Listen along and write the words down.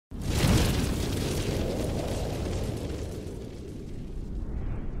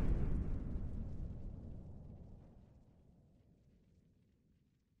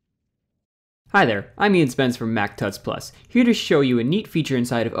Hi there, I'm Ian Spence from MacTuts Plus, here to show you a neat feature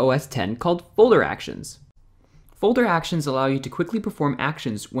inside of OS X called Folder Actions. Folder Actions allow you to quickly perform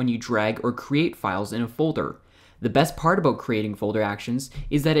actions when you drag or create files in a folder. The best part about creating folder actions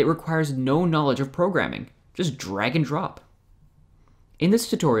is that it requires no knowledge of programming, just drag and drop. In this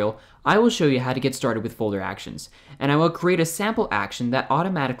tutorial, I will show you how to get started with folder actions, and I will create a sample action that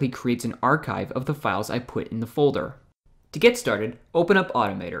automatically creates an archive of the files I put in the folder. To get started, open up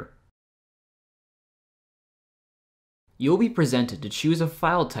Automator. You'll be presented to choose a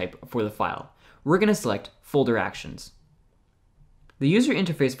file type for the file. We're going to select Folder Actions. The user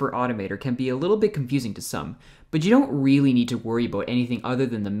interface for Automator can be a little bit confusing to some, but you don't really need to worry about anything other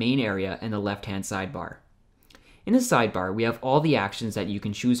than the main area and the left-hand sidebar. In the sidebar, we have all the actions that you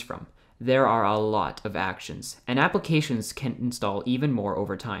can choose from. There are a lot of actions, and applications can install even more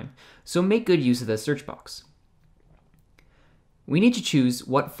over time, so make good use of the search box. We need to choose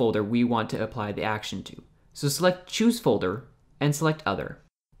what folder we want to apply the action to. So select Choose Folder and select Other.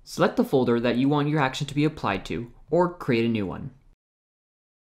 Select the folder that you want your action to be applied to, or create a new one.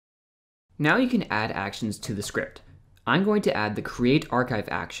 Now you can add actions to the script. I'm going to add the Create Archive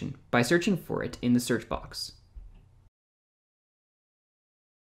action by searching for it in the search box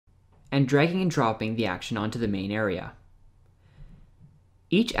and dragging and dropping the action onto the main area.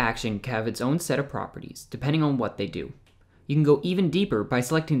 Each action can have its own set of properties, depending on what they do. You can go even deeper by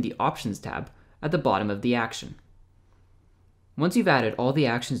selecting the Options tab at the bottom of the action. Once you've added all the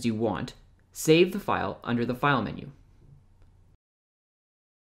actions you want, save the file under the File menu.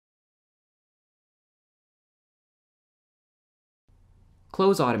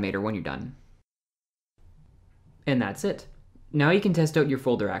 Close Automator when you're done. And that's it. Now you can test out your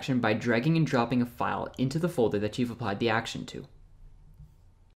folder action by dragging and dropping a file into the folder that you've applied the action to.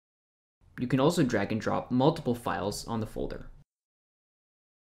 You can also drag and drop multiple files on the folder.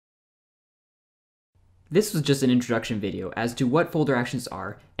 This was just an introduction video as to what folder actions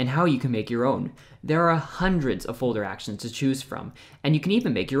are and how you can make your own. There are hundreds of folder actions to choose from, and you can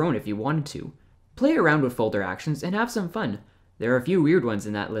even make your own if you wanted to. Play around with folder actions and have some fun. There are a few weird ones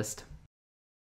in that list.